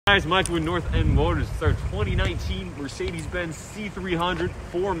Guys, Mike with North End Motors. It's our 2019 Mercedes Benz C 300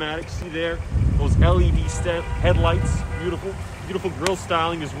 4MATIC. See there, those LED step headlights, beautiful grille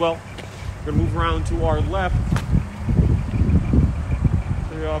styling as well. We're gonna move around to our left.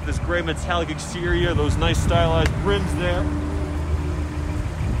 Clear off this gray metallic exterior, those nice stylized rims there.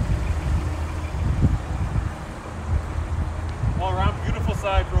 All around, beautiful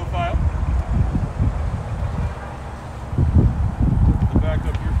side profile. Back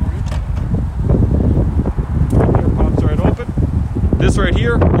up here for you. Here pops right open. This right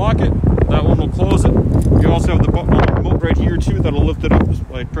here, lock it. That one will close it. You also have the button on the remote right here too. That'll lift it up just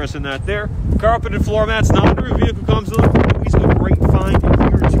by pressing that there. Carpeted floor mats. Now under a vehicle comes with always a great find in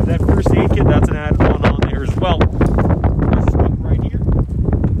here too. That first aid kit, that's an added one on there as well. There's this button right here,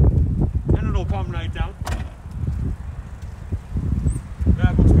 and it'll come right down.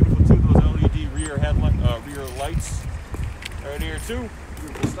 That looks beautiful too. Those LED rear headlight, rear lights. Right here too,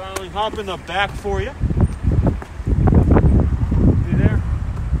 beautiful styling. Hop in the back for you. See there?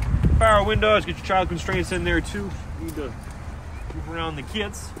 Power windows, get your child constraints in there too. You need to move around the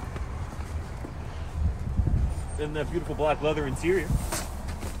kids. And that beautiful black leather interior.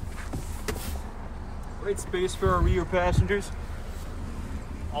 Great space for our rear passengers.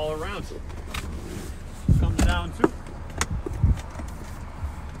 All around. Comes down too.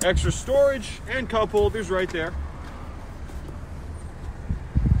 Extra storage and cup holders right there.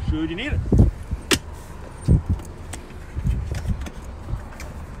 Should you need it.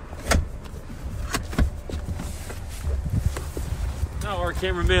 Now our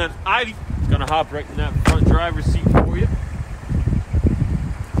cameraman Ivy is gonna hop right in that front driver's seat for you.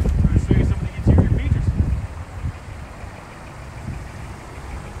 I'm gonna show you some of the interior features.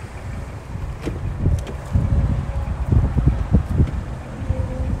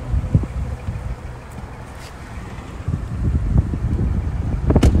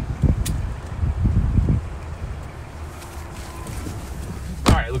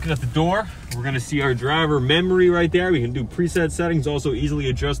 Looking at the door, we're going to see our driver memory right there. We can do preset settings, also easily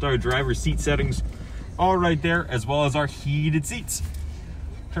adjust our driver seat settings all right there, as well as our heated seats.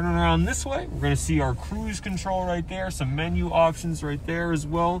 Turning around this way, we're going to see our cruise control right there, some menu options right there as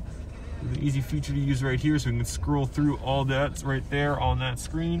well. An easy feature to use right here, so we can scroll through all that right there on that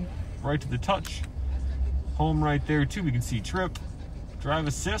screen, right to the touch. Home right there too, we can see trip, drive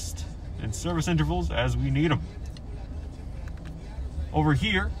assist, and service intervals as we need them. Over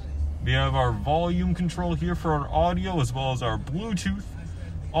here, we have our volume control here for our audio, as well as our Bluetooth,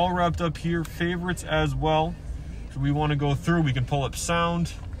 all wrapped up here. Favorites as well. If we want to go through, we can pull up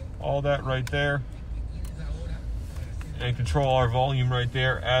sound, all that right there, and control our volume right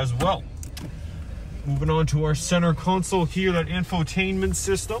there as well. Moving on to our center console here, that infotainment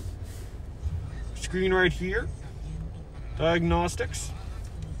system. Screen right here, diagnostics.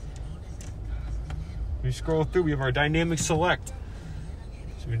 We scroll through, we have our dynamic select.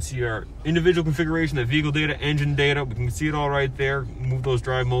 So we can see our individual configuration, the vehicle data, engine data. We can see it all right there. Move those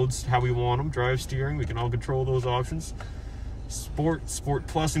drive modes how we want them. Drive, steering, we can all control those options. Sport, Sport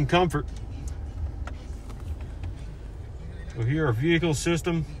Plus, and Comfort. So here our vehicle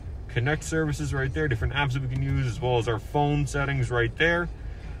system, connect services right there, different apps that we can use, as well as our phone settings right there.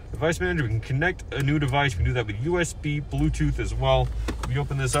 Device manager, we can connect a new device. We can do that with USB, Bluetooth as well. If we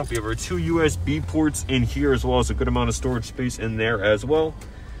open this up, we have our 2 USB ports in here, as well as a good amount of storage space in there as well.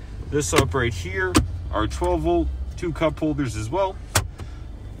 This up right here, our 12-volt, 2 cup holders as well.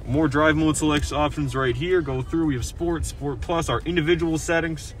 More drive mode select options right here. Go through, we have Sport, Sport Plus, our individual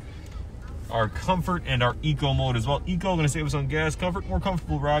settings, our Comfort, and our Eco mode as well. Eco gonna save us on gas. Comfort, more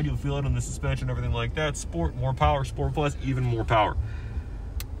comfortable ride. You'll feel it on the suspension, everything like that. Sport, more power. Sport Plus, even more power.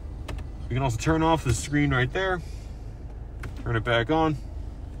 We can also turn off the screen right there, turn it back on.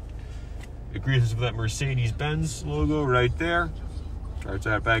 It greets us with that Mercedes Benz logo right there. Starts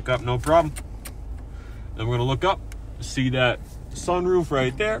that back up, no problem. Then we're gonna look up, see that sunroof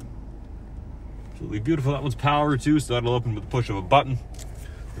right there. Absolutely beautiful. That one's power too, so that'll open with the push of a button.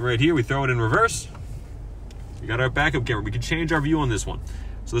 Right here, we throw it in reverse. We got our backup camera. We can change our view on this one.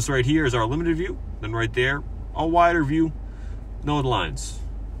 So this right here is our limited view. Then right there, a wider view, no lines.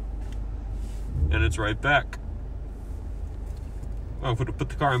 And it's right back. I'll put the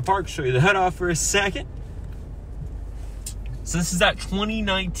car in park, show you the head off for a second. So this is that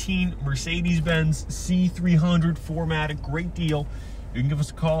 2019 Mercedes Benz C 300 4MATIC. Great deal. You can give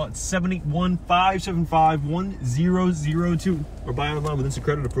us a call at 781-575-1002 or buy online with instant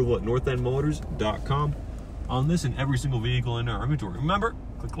credit approval at northendmotors.com on this and every single vehicle in our inventory. Remember,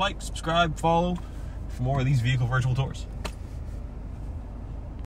 click like, subscribe, follow for more of these vehicle virtual tours.